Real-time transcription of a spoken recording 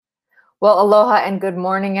Well, aloha and good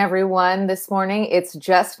morning, everyone. This morning, it's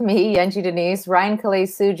just me, Yenji Denise. Ryan Kalei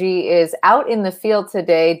Suji is out in the field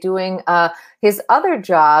today doing his other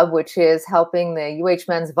job, which is helping the UH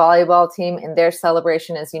men's volleyball team in their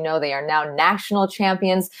celebration. As you know, they are now national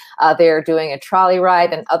champions. They're doing a trolley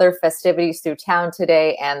ride and other festivities through town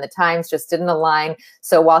today, and the times just didn't align.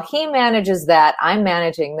 So while he manages that, I'm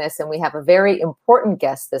managing this, and we have a very important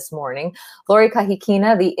guest this morning. Lori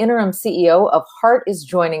Kahikina, the interim CEO of Heart, is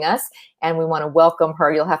joining us. And we want to welcome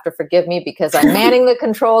her. You'll have to forgive me because I'm manning the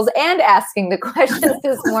controls and asking the questions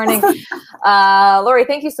this morning. Lori,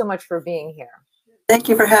 thank you so much for being here. Thank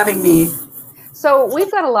you for having me. So we've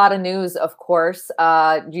got a lot of news, of course,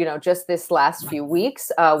 just this last few weeks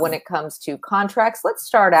when it comes to contracts. Let's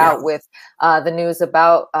start out with the news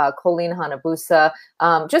about Colleen Hanabusa.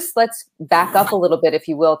 Just let's back up a little bit, if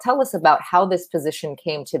you will. Tell us about how this position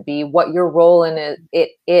came to be, what your role in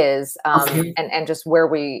it is, and just where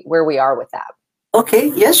we are with that.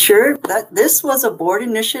 Okay, yes, sure. This was a board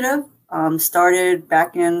initiative. Started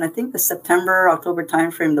back in, I think, the September, October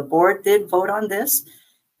timeframe. The board did vote on this,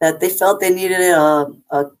 that they felt they needed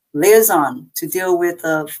a liaison to deal with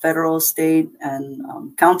federal, state,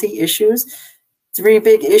 and county issues. Three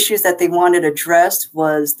big issues that they wanted addressed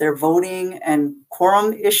was their voting and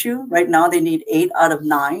quorum issue. Right now, they need 8 out of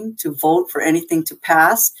 9 to vote for anything to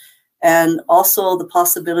pass, and also the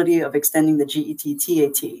possibility of extending the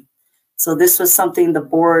GET-TAT. So this was something the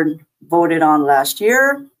board voted on last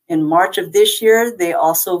year. In March of this year, they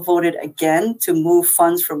also voted again to move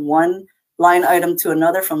funds from one line item to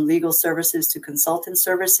another, from legal services to consultant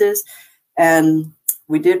services. And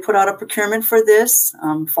we did put out a procurement for this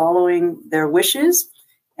following their wishes.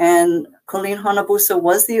 And Colleen Hanabusa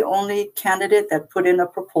was the only candidate that put in a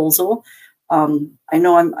proposal. I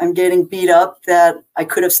know I'm getting beat up that I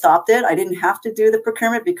could have stopped it. I didn't have to do the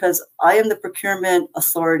procurement because I am the procurement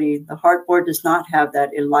authority. The Heart Board does not have that.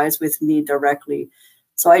 It lies with me directly.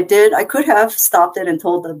 So I could have stopped it and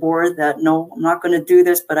told the board that, no, I'm not going to do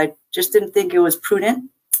this, but I just didn't think it was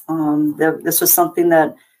prudent. This was something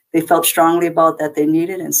that they felt strongly about that they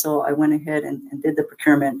needed. And so I went ahead and did the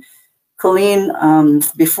procurement. Colleen,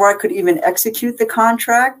 before I could even execute the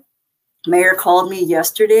contract, Mayor called me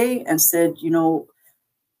yesterday and said,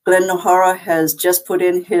 Glenn Nohara has just put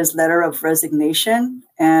in his letter of resignation,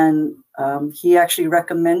 and he actually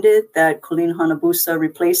recommended that Colleen Hanabusa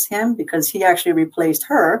replace him because he actually replaced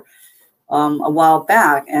her a while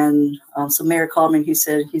back. And so Mayor called me and he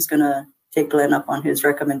said he's going to take Glenn up on his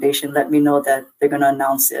recommendation, let me know that they're going to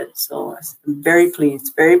announce it. So I'm very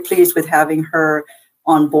pleased with having her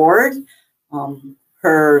on board.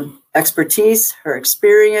 Her expertise, her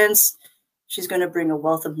experience, she's going to bring a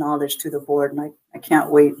wealth of knowledge to the board, and I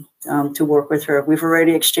can't wait to work with her. We've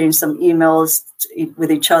already exchanged some emails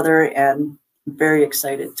with each other, and I'm very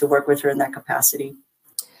excited to work with her in that capacity.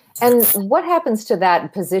 And what happens to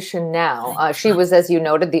that position now? She was, as you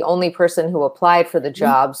noted, the only person who applied for the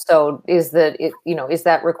job. So is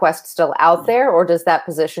that request still out there, or does that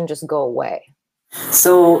position just go away?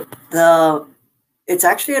 So it's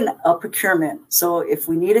actually a procurement. So if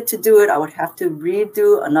we needed to do it, I would have to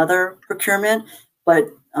redo another procurement. But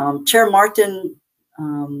Chair Martin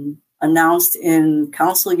announced in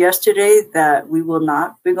council yesterday that we will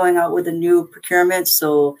not be going out with a new procurement.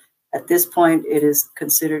 So at this point, it is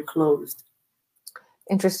considered closed.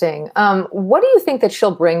 Interesting. What do you think that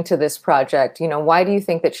she'll bring to this project? Why do you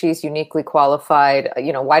think that she's uniquely qualified?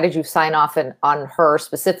 Why did you sign off on her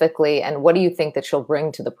specifically? And what do you think that she'll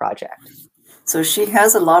bring to the project? So she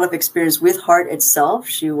has a lot of experience with Heart itself.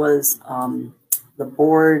 She was the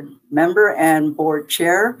board member and board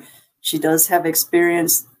chair. She does have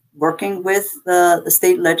experience working with the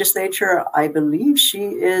state legislature. I believe she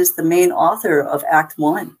is the main author of Act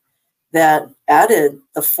 1 that added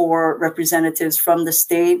the 4 representatives from the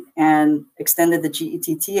state and extended the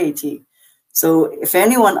GET-TAT. So if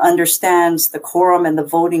anyone understands the quorum and the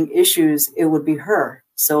voting issues, it would be her.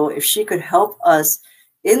 So if she could help us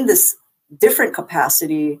in this different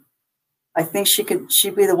capacity, I think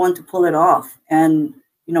she'd be the one to pull it off. And,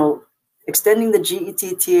 extending the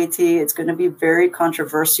GET-TAT, it's going to be very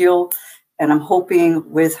controversial. And I'm hoping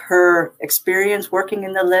with her experience working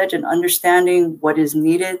in the ledge and understanding what is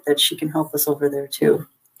needed, that she can help us over there too.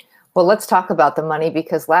 Well, let's talk about the money,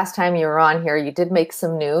 because last time you were on here, you did make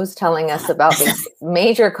some news telling us about the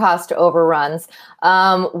major cost overruns.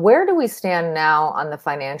 Where do we stand now on the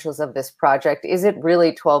financials of this project? Is it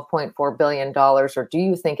really $12.4 billion, or do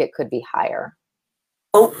you think it could be higher?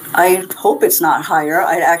 Oh, I hope it's not higher.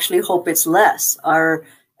 I actually hope it's less. Our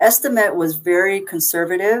estimate was very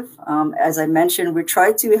conservative. As I mentioned, we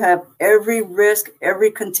tried to have every risk,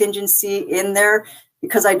 every contingency in there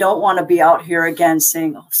because I don't want to be out here again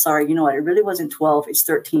saying, oh, sorry, you know what, it really wasn't 12, it's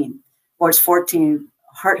 13, or it's 14.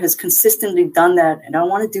 HART has consistently done that, and I don't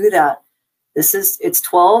want to do that. It's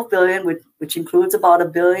 12 billion, which includes about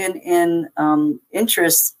 $1 billion in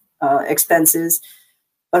interest expenses,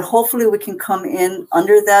 but hopefully we can come in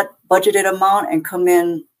under that budgeted amount and come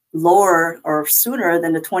in lower or sooner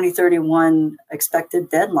than the 2031 expected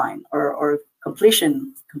deadline or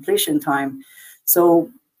completion time.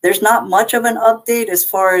 So there's not much of an update as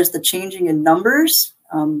far as the changing in numbers,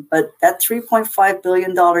 but that $3.5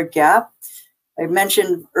 billion gap, I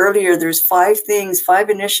mentioned earlier, there's five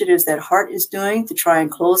initiatives that HART is doing to try and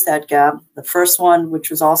close that gap. The first one, which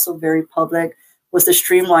was also very public, was the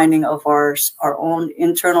streamlining of our own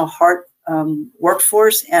internal HART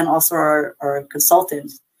workforce and also our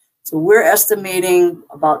consultants. So we're estimating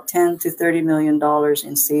about $10 to $30 million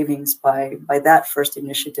in savings by that first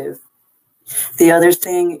initiative. The other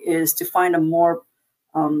thing is to find a more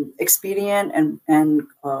expedient and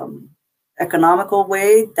economical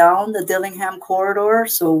way down the Dillingham corridor.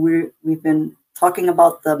 So we've been talking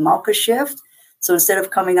about the Mauka shift. So instead of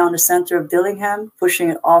coming down the center of Dillingham, pushing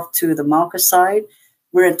it off to the Mauka side,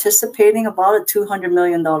 we're anticipating about a $200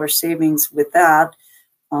 million savings with that.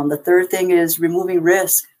 The third thing is removing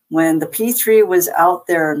risk. When the P3 was out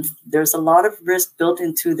there, there's a lot of risk built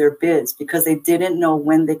into their bids because they didn't know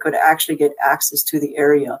when they could actually get access to the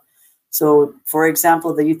area. So, for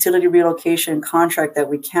example, the utility relocation contract that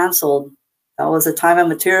we canceled, that was a time and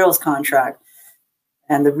materials contract.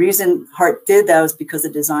 And the reason HART did that was because the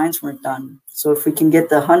designs weren't done. So if we can get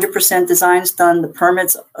the 100% designs done, the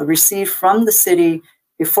permits received from the city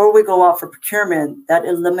before we go out for procurement, that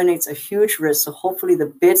eliminates a huge risk. So hopefully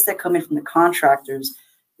the bids that come in from the contractors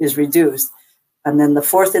is reduced. And then the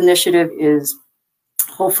fourth initiative is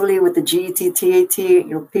hopefully with the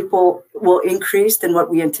GET-TAT, people will increase than what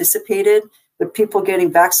we anticipated. With people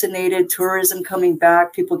getting vaccinated, tourism coming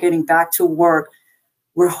back, people getting back to work,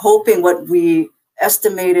 we're hoping what we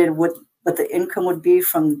estimated what the income would be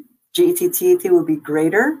from GET-TAT would be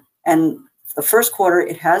greater. And the first quarter,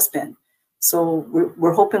 it has been. So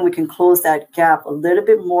we're hoping we can close that gap a little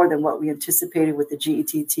bit more than what we anticipated with the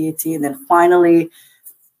GET-TAT. And then finally,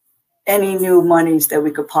 any new monies that we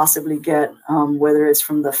could possibly get, whether it's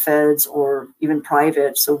from the feds or even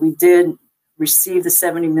private. So we did receive the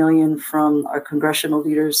 $70 million from our congressional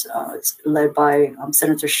leaders, led by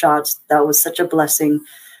Senator Schatz. That was such a blessing.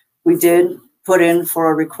 We did put in for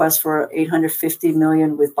a request for $850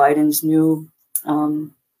 million with Biden's new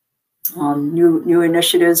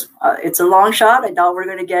initiatives. It's a long shot. I doubt we're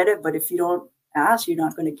going to get it, but if you don't ask, you're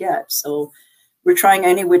not going to get. So we're trying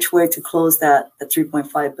any which way to close the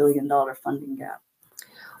 $3.5 billion funding gap.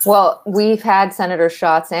 Well, we've had Senator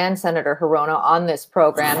Schatz and Senator Hirono on this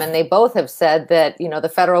program, and they both have said that, the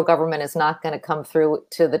federal government is not going to come through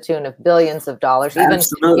to the tune of billions of dollars. Even,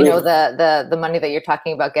 Absolutely. The money that you're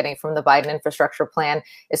talking about getting from the Biden infrastructure plan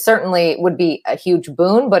is certainly would be a huge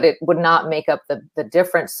boon, but it would not make up the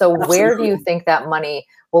difference. So Absolutely. Where do you think that money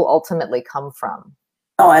will ultimately come from?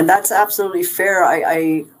 Oh, and that's absolutely fair.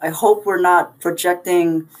 I hope we're not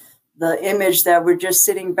projecting the image that we're just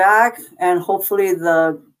sitting back and hopefully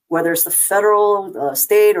whether it's the federal,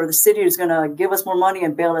 state, or the city is going to give us more money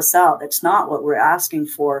and bail us out. That's not what we're asking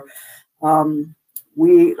for.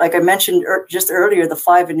 Like I mentioned just earlier, the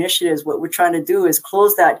 5 initiatives, what we're trying to do is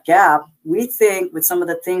close that gap. We think with some of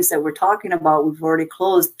the things that we're talking about, we've already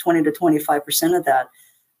closed 20 to 25% of that.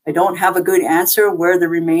 I don't have a good answer where the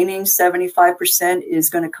remaining 75% is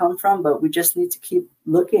going to come from, but we just need to keep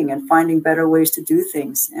looking and finding better ways to do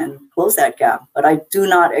things and close that gap. But I do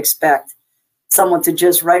not expect someone to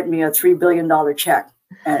just write me a $3 billion check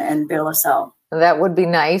and bail us out. That would be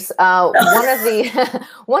nice. One of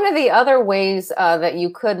the other ways that you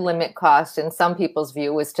could limit cost in some people's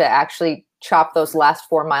view is to actually chop those last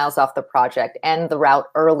 4 miles off the project, end the route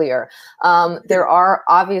earlier. There are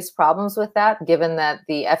obvious problems with that, given that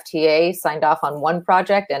the FTA signed off on one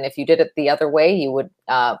project, and if you did it the other way, you would,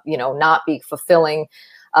 not be fulfilling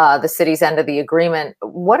the city's end of the agreement.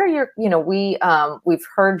 What are your, we've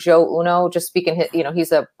heard Joe Uno just speaking,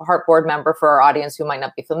 he's a HART board member for our audience who might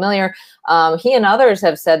not be familiar. He and others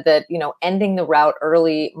have said that, ending the route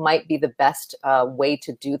early might be the best way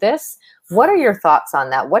to do this. What are your thoughts on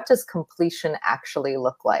that? What does completion actually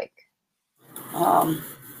look like?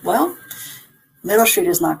 Well, Middle Street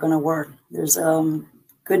is not going to work. There's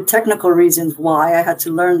good technical reasons why. I had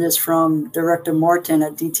to learn this from Director Morton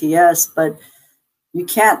at DTS, but you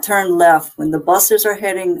can't turn left. When the buses are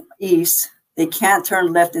heading east, they can't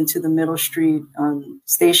turn left into the Middle Street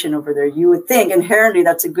station over there. You would think inherently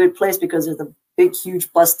that's a good place because there's a big,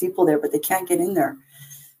 huge bus depot there, but they can't get in there.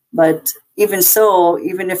 But even so,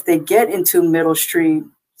 even if they get into Middle Street,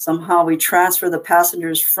 somehow we transfer the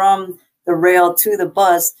passengers from the rail to the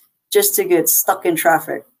bus just to get stuck in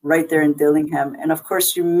traffic right there in Dillingham. And of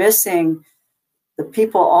course, you're missing the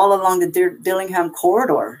people all along the Dillingham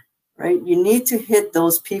corridor, right? You need to hit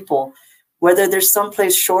those people. Whether there's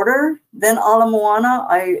someplace shorter than Ala Moana,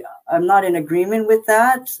 I'm not in agreement with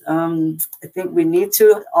that. I think we need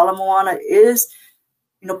to. Ala Moana is,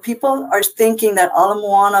 people are thinking that Ala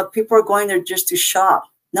Moana, people are going there just to shop.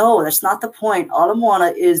 No, that's not the point. Ala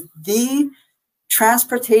Moana is the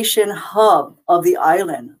transportation hub of the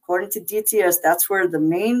island. According to DTS, that's where the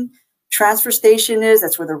main transfer station is.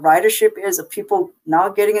 That's where the ridership is of people now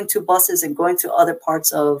getting into buses and going to other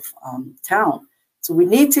parts of town. So we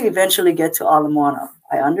need to eventually get to Ala Moana.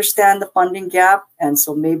 I understand the funding gap, and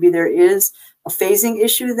so maybe there is a phasing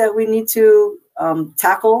issue that we need to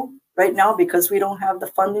tackle right now because we don't have the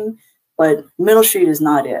funding, but Middle Street is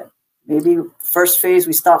not it. Maybe first phase,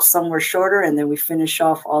 we stop somewhere shorter, and then we finish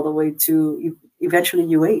off all the way to eventually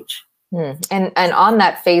UH. And on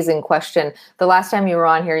that phasing question, the last time you were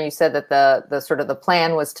on here, you said that the sort of the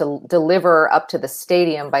plan was to deliver up to the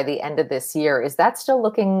stadium by the end of this year. Is that still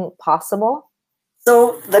looking possible?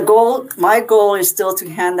 So my goal is still to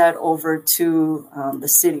hand that over to the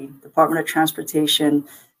city, Department of Transportation.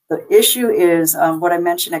 The issue is what I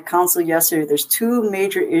mentioned at council yesterday. There's two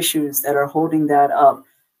major issues that are holding that up.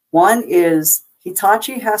 One is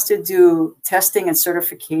Hitachi has to do testing and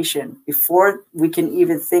certification before we can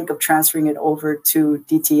even think of transferring it over to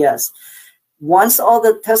DTS. Once all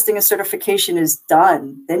the testing and certification is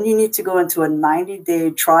done, then you need to go into a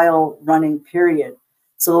 90-day trial running period.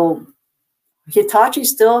 So Hitachi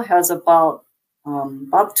still has about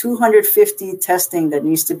 250 testing that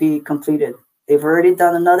needs to be completed. They've already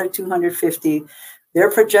done another 250.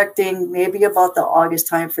 They're projecting maybe about the August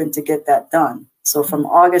timeframe to get that done. So from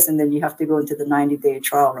August, and then you have to go into the 90-day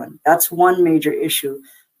trial run. That's one major issue.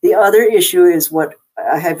 The other issue is what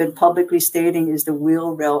I have been publicly stating is the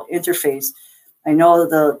wheel rail interface. I know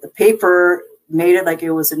the paper made it like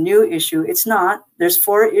it was a new issue. It's not. There's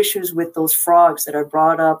 4 issues with those frogs that are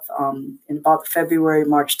brought up in about the February,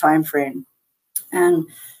 March timeframe. And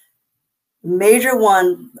major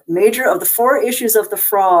of the 4 issues of the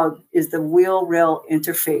frog is the wheel rail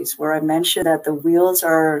interface, where I mentioned that the wheels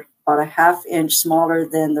are about a ½ inch smaller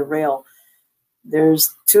than the rail.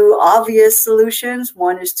 There's 2 obvious solutions.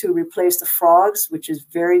 One is to replace the frogs, which is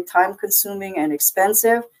very time consuming and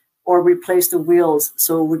expensive, or replace the wheels.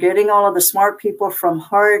 So we're getting all of the smart people from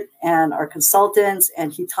HART and our consultants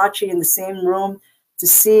and Hitachi in the same room to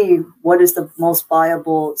see what is the most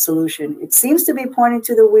viable solution. It seems to be pointing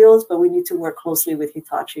to the wheels, but we need to work closely with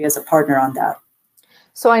Hitachi as a partner on that.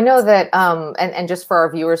 So I know that, and just for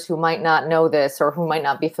our viewers who might not know this or who might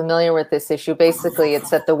not be familiar with this issue, basically it's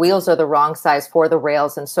that the wheels are the wrong size for the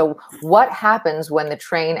rails. And so what happens when the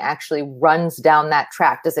train actually runs down that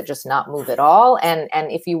track? Does it just not move at all? And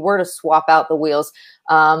if you were to swap out the wheels,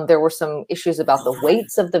 there were some issues about the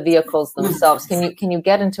weights of the vehicles themselves. Can you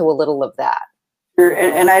get into a little of that? Sure.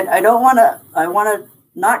 And I want to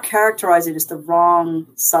not characterize it as the wrong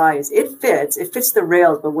size. It fits the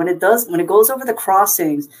rails, but when it goes over the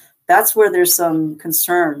crossings, that's where there's some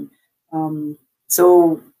concern.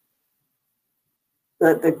 So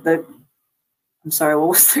I'm sorry, what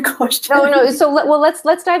was the question? No. So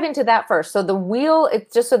let's dive into that first. So the wheel,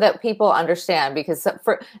 it's just so that people understand, because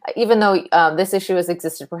even though this issue has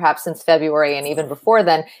existed perhaps since February and even before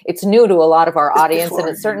then, it's new to a lot of our audience, and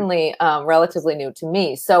it's certainly relatively new to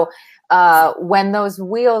me. So when those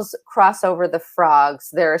wheels cross over the frogs,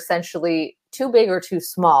 they're essentially too big or too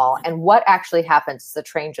small. And what actually happens? Does the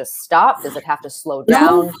train just stop? Does it have to slow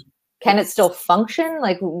down? No. Can it still function?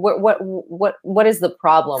 Like what is the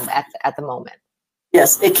problem at the moment?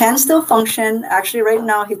 Yes, it can still function. Actually, right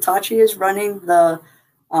now, Hitachi is running the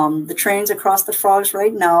trains across the frogs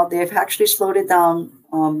right now. They've actually slowed it down.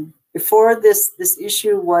 Before this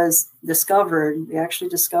issue was discovered, they actually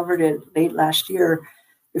discovered it late last year.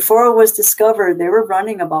 Before it was discovered, they were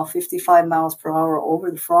running about 55 miles per hour over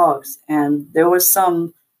the frogs. And there was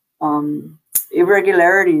some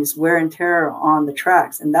irregularities, wear and tear on the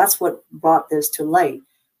tracks. And that's what brought this to light.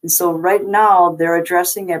 And so right now they're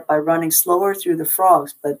addressing it by running slower through the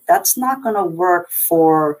frogs, but that's not going to work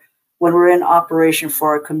for when we're in operation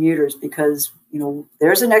for our commuters, because,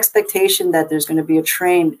 there's an expectation that there's going to be a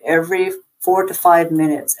train every 4 to 5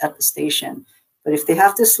 minutes at the station. But if they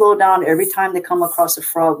have to slow down every time they come across a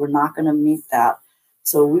frog, we're not going to meet that.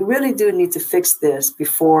 So we really do need to fix this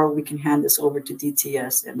before we can hand this over to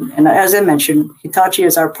DTS. And as I mentioned, Hitachi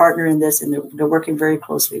is our partner in this, and they're working very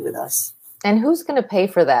closely with us. And who's going to pay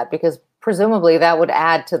for that? Because presumably that would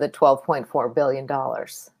add to the $12.4 billion.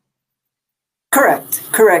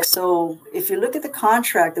 Correct. So if you look at the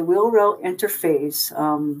contract, the wheel rail interface,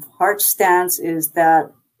 HART's stance is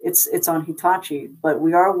that it's on Hitachi, but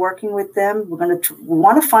we are working with them. We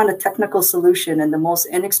want to find a technical solution in the most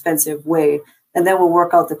inexpensive way, and then we'll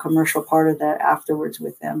work out the commercial part of that afterwards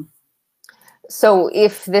with them. So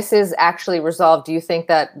if this is actually resolved, do you think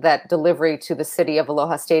that delivery to the city of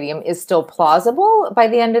Aloha Stadium is still plausible by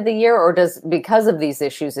the end of the year, or because of these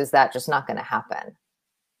issues, is that just not going to happen?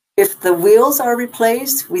 If the wheels are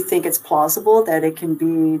replaced, we think it's plausible that it can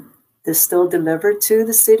be still delivered to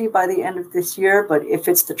the city by the end of this year. But if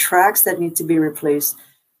it's the tracks that need to be replaced,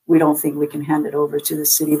 we don't think we can hand it over to the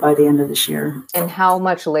city by the end of this year. And how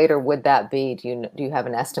much later would that be? Do you have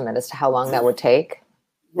an estimate as to how long that would take?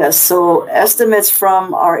 Yes, so estimates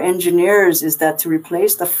from our engineers is that to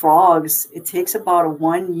replace the frogs, it takes about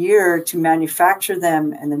 1 year to manufacture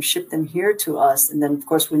them and then ship them here to us. And then, of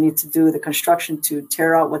course, we need to do the construction to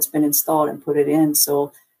tear out what's been installed and put it in.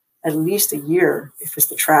 So at least a year if it's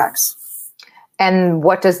the tracks. And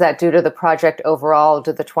what does that do to the project overall?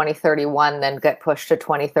 Do the 2031 then get pushed to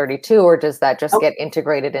 2032, or does that just get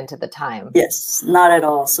integrated into the time? Yes, not at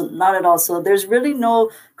all. So there's really no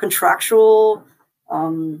contractual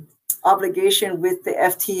obligation with the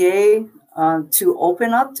FTA to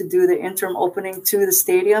open up, to do the interim opening to the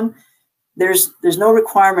stadium. There's no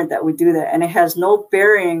requirement that we do that, and it has no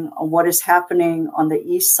bearing on what is happening on the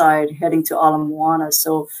east side heading to Ala Moana.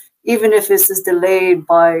 So even if this is delayed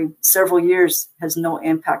by several years, has no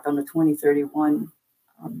impact on the 2031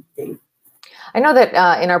 date. I know that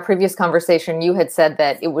in our previous conversation, you had said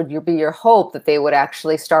that it would be your hope that they would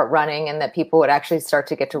actually start running and that people would actually start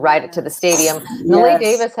to get to ride it to the stadium. Yes. Nalei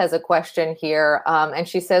Davis has a question here, and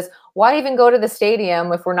she says, why even go to the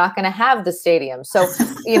stadium if we're not going to have the stadium? So,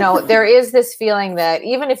 there is this feeling that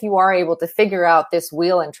even if you are able to figure out this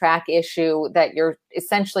wheel and track issue, that you're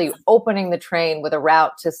essentially opening the train with a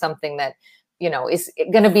route to something that is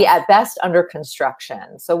going to be at best under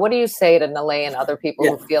construction. So what do you say to Nalei and other people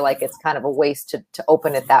who feel like it's kind of a waste to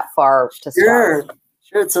open it that far to start?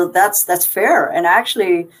 Sure. So that's fair. And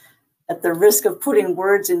actually, at the risk of putting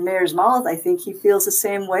words in Mayor's mouth, I think he feels the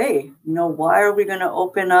same way. Why are we going to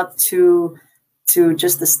open up to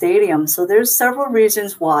just the stadium? So there's several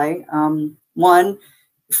reasons why. One,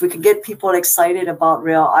 if we could get people excited about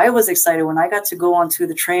rail. I was excited when I got to go onto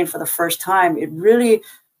the train for the first time.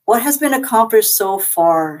 What has been accomplished so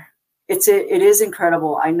far, it is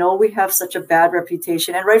incredible. I know we have such a bad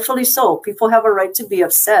reputation, and rightfully so. People have a right to be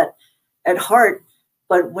upset at heart,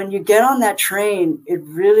 but when you get on that train, it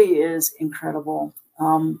really is incredible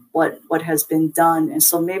what has been done. And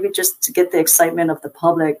so maybe just to get the excitement of the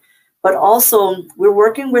public, but also we're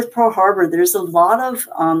working with Pearl Harbor. There's a lot of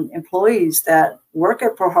employees that work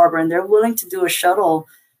at Pearl Harbor, and they're willing to do a shuttle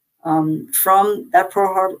from that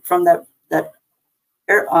Pearl Harbor, from that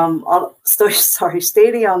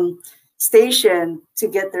stadium station to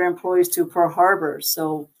get their employees to Pearl Harbor.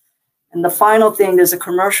 So, and the final thing, there's a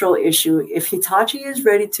commercial issue. If Hitachi is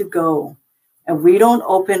ready to go and we don't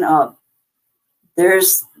open up, we're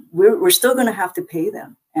still going to have to pay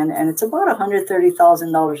them. And it's about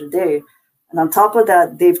 $130,000 a day. And on top of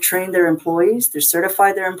that, they've trained their employees, they've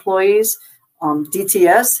certified their employees.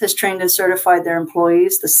 DTS has trained and certified their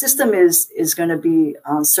employees. The system is going to be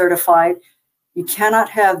certified. You cannot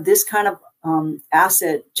have this kind of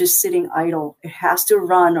asset just sitting idle. It has to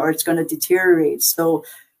run or it's going to deteriorate. So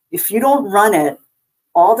if you don't run it,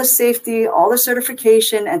 all the safety, all the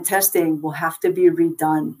certification and testing will have to be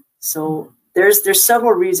redone. So there's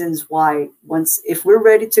several reasons why if we're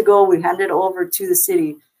ready to go, we hand it over to the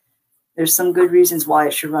city. There's some good reasons why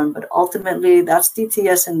it should run, but ultimately that's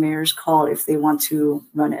DTS and Mayor's call if they want to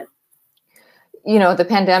run it. The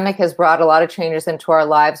pandemic has brought a lot of changes into our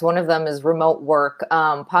lives. One of them is remote work.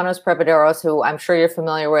 Panos Prepederos, who I'm sure you're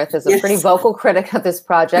familiar with, is a pretty vocal critic of this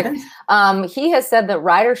project. He has said that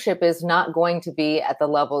ridership is not going to be at the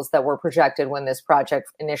levels that were projected when this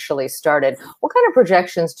project initially started. What kind of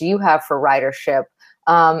projections do you have for ridership?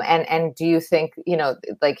 And do you think,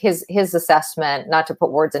 like his assessment, not to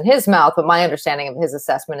put words in his mouth, but my understanding of his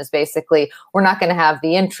assessment is basically we're not going to have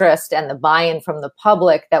the interest and the buy-in from the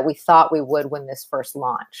public that we thought we would when this first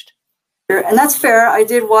launched. Sure, and that's fair. I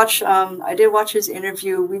did watch his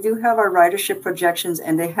interview. We do have our ridership projections,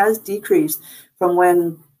 and they has decreased from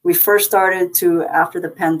when we first started to after the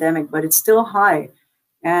pandemic, but it's still high.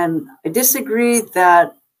 And I disagree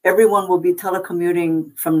that everyone will be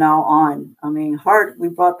telecommuting from now on. I mean, HART, we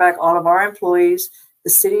brought back all of our employees. The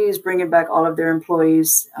city is bringing back all of their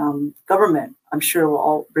employees. Government, I'm sure, will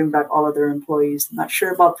all bring back all of their employees. I'm not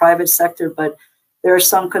sure about private sector, but there are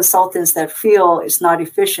some consultants that feel it's not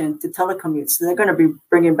efficient to telecommute. So they're going to be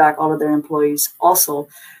bringing back all of their employees also.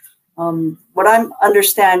 What I'm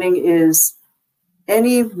understanding is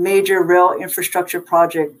any major rail infrastructure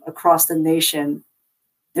project across the nation,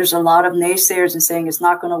 there's a lot of naysayers and saying it's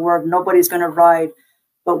not going to work, nobody's going to ride.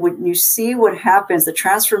 But when you see what happens, the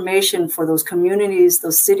transformation for those communities,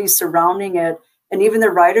 those cities surrounding it, and even the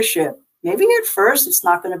ridership, maybe at first it's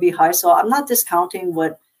not going to be high. So I'm not discounting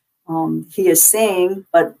what he is saying,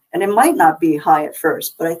 and it might not be high at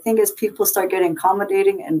first. But I think as people start getting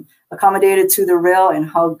accommodated to the rail and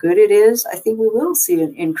how good it is, I think we will see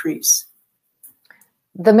an increase.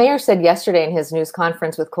 The mayor said yesterday in his news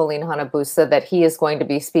conference with Colleen Hanabusa that he is going to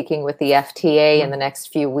be speaking with the FTA in the next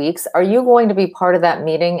few weeks. Are you going to be part of that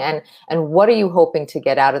meeting? And what are you hoping to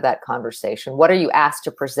get out of that conversation? What are you asked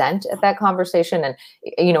to present at that conversation? And,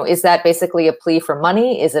 is that basically a plea for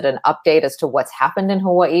money? Is it an update as to what's happened in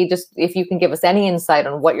Hawaii? Just if you can give us any insight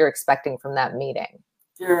on what you're expecting from that meeting.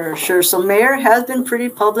 Sure. So Mayor has been pretty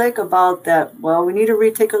public about that. Well, we need to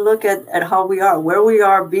retake a look at how we are, where we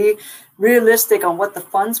are, be realistic on what the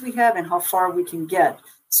funds we have and how far we can get.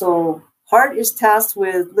 So Hart is tasked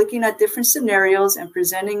with looking at different scenarios and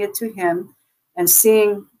presenting it to him and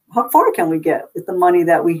seeing how far can we get with the money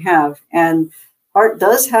that we have. And Hart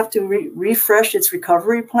does have to refresh its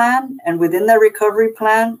recovery plan, and within that recovery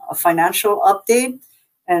plan, a financial update.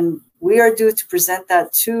 And we are due to present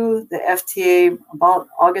that to the FTA about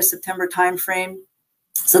August, September timeframe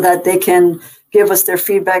so that they can give us their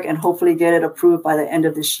feedback and hopefully get it approved by the end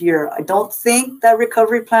of this year. I don't think that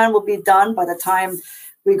recovery plan will be done by the time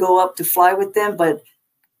we go up to fly with them, but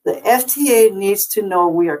the FTA needs to know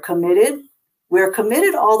we are committed. We're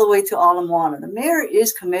committed all the way to Ala Moana. The mayor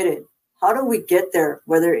is committed. How do we get there?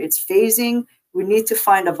 Whether it's phasing, we need to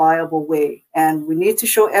find a viable way. And we need to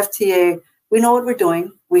show FTA we know what we're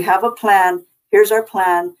doing. We have a plan. Here's our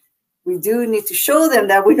plan. We do need to show them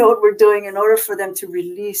that we know what we're doing in order for them to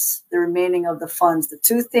release the remaining of the funds. The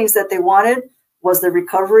two things that they wanted was the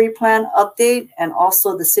recovery plan update and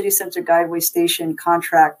also the City Center Guideway Station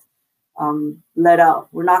contract let out.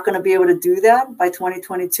 We're not going to be able to do that by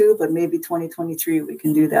 2022, but maybe 2023 we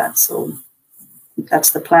can do that. So that's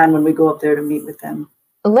the plan when we go up there to meet with them.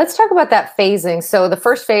 Let's talk about that phasing. So the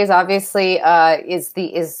first phase, obviously, is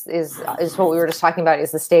what we were just talking about,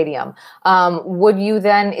 is the stadium. Would you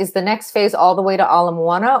then, is the next phase all the way to Ala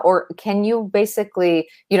Moana, or can you basically,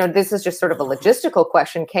 this is just sort of a logistical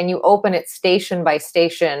question. Can you open it station by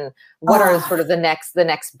station? What are sort of the next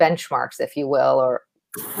benchmarks, if you will, or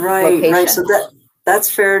location? Right. So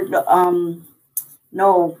that's fair.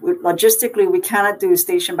 No, logistically, we cannot do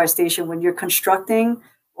station by station when you're constructing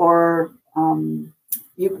or.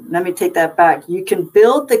 Let me take that back. You can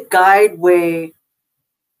build the guideway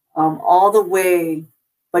all the way,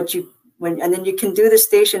 but and then you can do the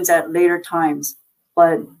stations at later times.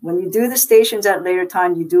 But when you do the stations at later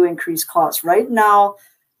time, you do increase costs. Right now,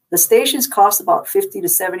 the stations cost about $50 to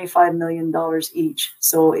 $75 million each.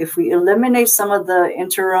 So if we eliminate some of the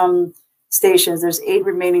interim stations, there's 8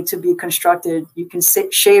 remaining to be constructed. You can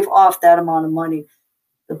shave off that amount of money.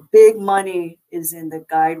 The big money is in the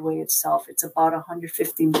guideway itself. It's about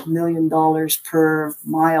 $150 million per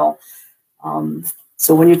mile.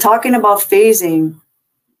 So when you're talking about phasing,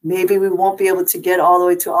 maybe we won't be able to get all the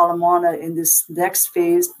way to Ala Moana in this next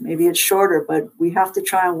phase. Maybe it's shorter, but we have to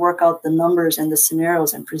try and work out the numbers and the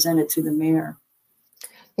scenarios and present it to the mayor.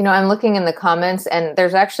 I'm looking in the comments, and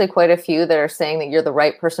there's actually quite a few that are saying that you're the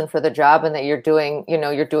right person for the job and that you're doing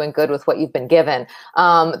good with what you've been given.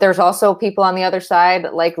 There's also people on the other side,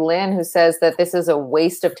 like Lynn, who says that this is a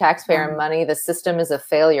waste of taxpayer money. The system is a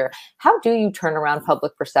failure. How do you turn around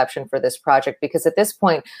public perception for this project? Because at this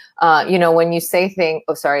point, when you say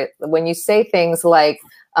things like,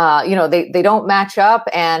 they don't match up,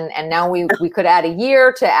 and now we could add a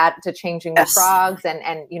year to changing the frogs,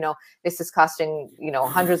 and this is costing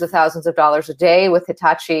hundreds of thousands of dollars a day with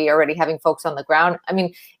Hitachi already having folks on the ground. I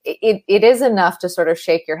mean, it is enough to sort of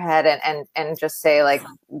shake your head and just say, like,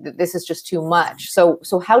 this is just too much. So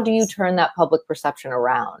how do you turn that public perception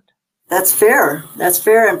around? That's fair.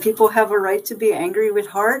 And people have a right to be angry with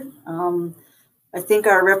Hart. I think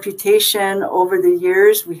our reputation over the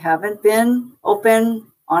years, we haven't been open,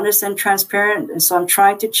 honest, and transparent. And so I'm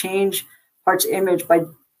trying to change Hart's image by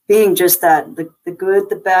being just that, the good,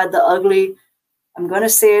 the bad, the ugly. I'm going to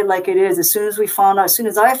say it like it is. As soon as I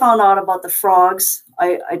found out about the frogs,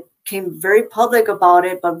 I came very public about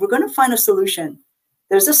it, but we're going to find a solution.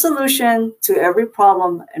 There's a solution to every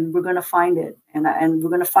problem, and we're going to find it. And we're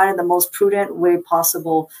going to find it the most prudent way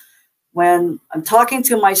possible. When I'm talking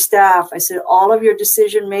to my staff, I said, all of your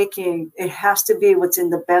decision making, it has to be what's in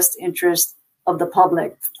the best interest of the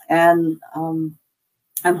public. And I'm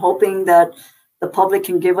hoping that the public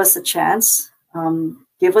can give us a chance,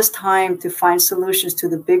 give us time to find solutions to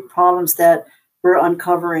the big problems that we're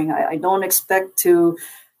uncovering. I don't expect to,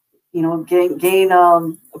 gain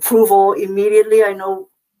approval immediately. I know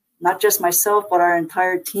not just myself, but our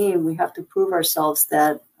entire team, we have to prove ourselves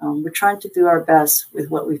that we're trying to do our best with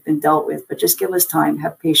what we've been dealt with, but just give us time,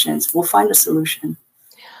 have patience. We'll find a solution.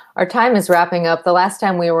 Our time is wrapping up. The last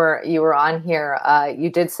time you were on here, you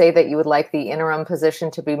did say that you would like the interim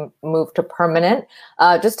position to be moved to permanent.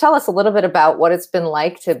 Just tell us a little bit about what it's been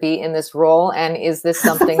like to be in this role, and is this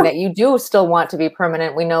something that you do still want to be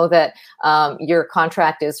permanent? We know that your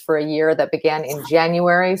contract is for a year that began in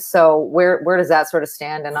January. So where does that sort of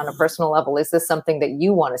stand? And on a personal level, is this something that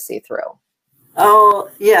you want to see through? Oh,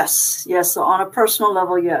 yes. So on a personal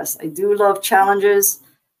level, yes. I do love challenges.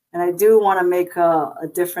 And I do want to make a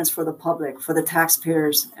difference for the public, for the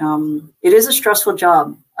taxpayers. It is a stressful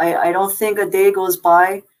job. I don't think a day goes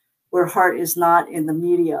by where Hart is not in the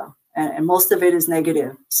media, and most of it is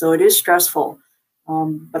negative. So it is stressful.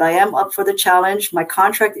 But I am up for the challenge. My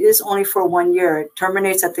contract is only for 1 year. It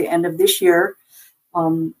terminates at the end of this year.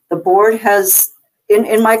 The board has,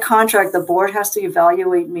 in my contract, the board has to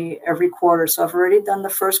evaluate me every quarter. So I've already done the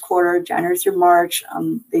first quarter, January through March.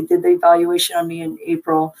 They did the evaluation on me in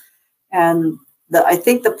April. And I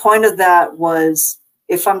think the point of that was,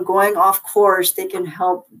 if I'm going off course, they can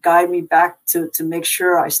help guide me back to make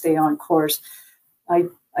sure I stay on course. I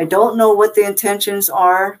don't know what the intentions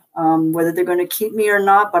are, whether they're going to keep me or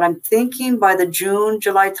not, but I'm thinking by the June,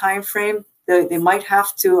 July timeframe, they might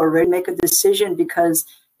have to already make a decision, because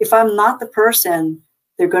if I'm not the person,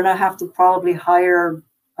 they're going to have to probably hire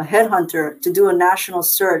a headhunter to do a national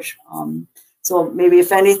search. So maybe,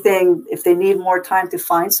 if anything, if they need more time to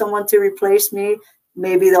find someone to replace me,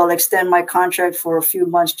 maybe they'll extend my contract for a few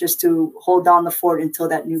months just to hold down the fort until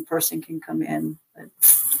that new person can come in.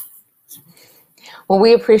 Well,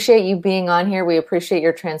 we appreciate you being on here. We appreciate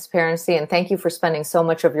your transparency, and thank you for spending so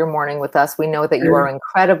much of your morning with us. We know that you are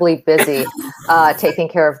incredibly busy taking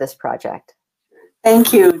care of this project.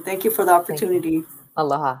 Thank you. Thank you for the opportunity.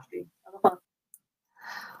 Aloha. Aloha.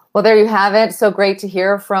 Well, there you have it. So great to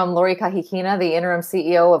hear from Lori Kahikina, the interim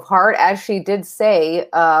CEO of Hart. As she did say,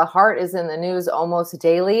 Hart is in the news almost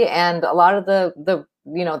daily, and a lot of the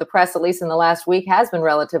press, at least in the last week, has been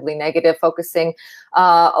relatively negative, focusing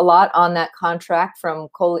a lot on that contract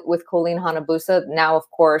with Colleen Hanabusa. Now, of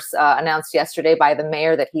course, announced yesterday by the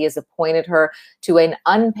mayor that he has appointed her to an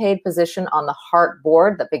unpaid position on the Hart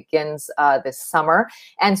board that begins this summer.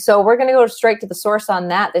 And so we're going to go straight to the source on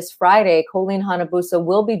that. This Friday, Colleen Hanabusa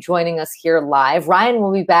will be joining us here live. Ryan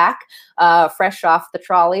will be back fresh off the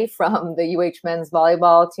trolley from the UH men's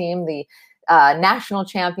volleyball team, the national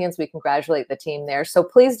champions. We congratulate the team there. So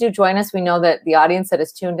please do join us. We know that the audience that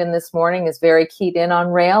is tuned in this morning is very keyed in on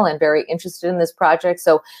rail and very interested in this project.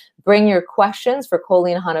 So bring your questions for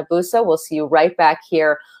Colleen Hanabusa. We'll see you right back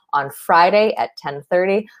here on Friday at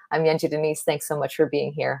 10:30. I'm Yenji Denise. Thanks so much for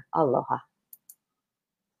being here. Aloha.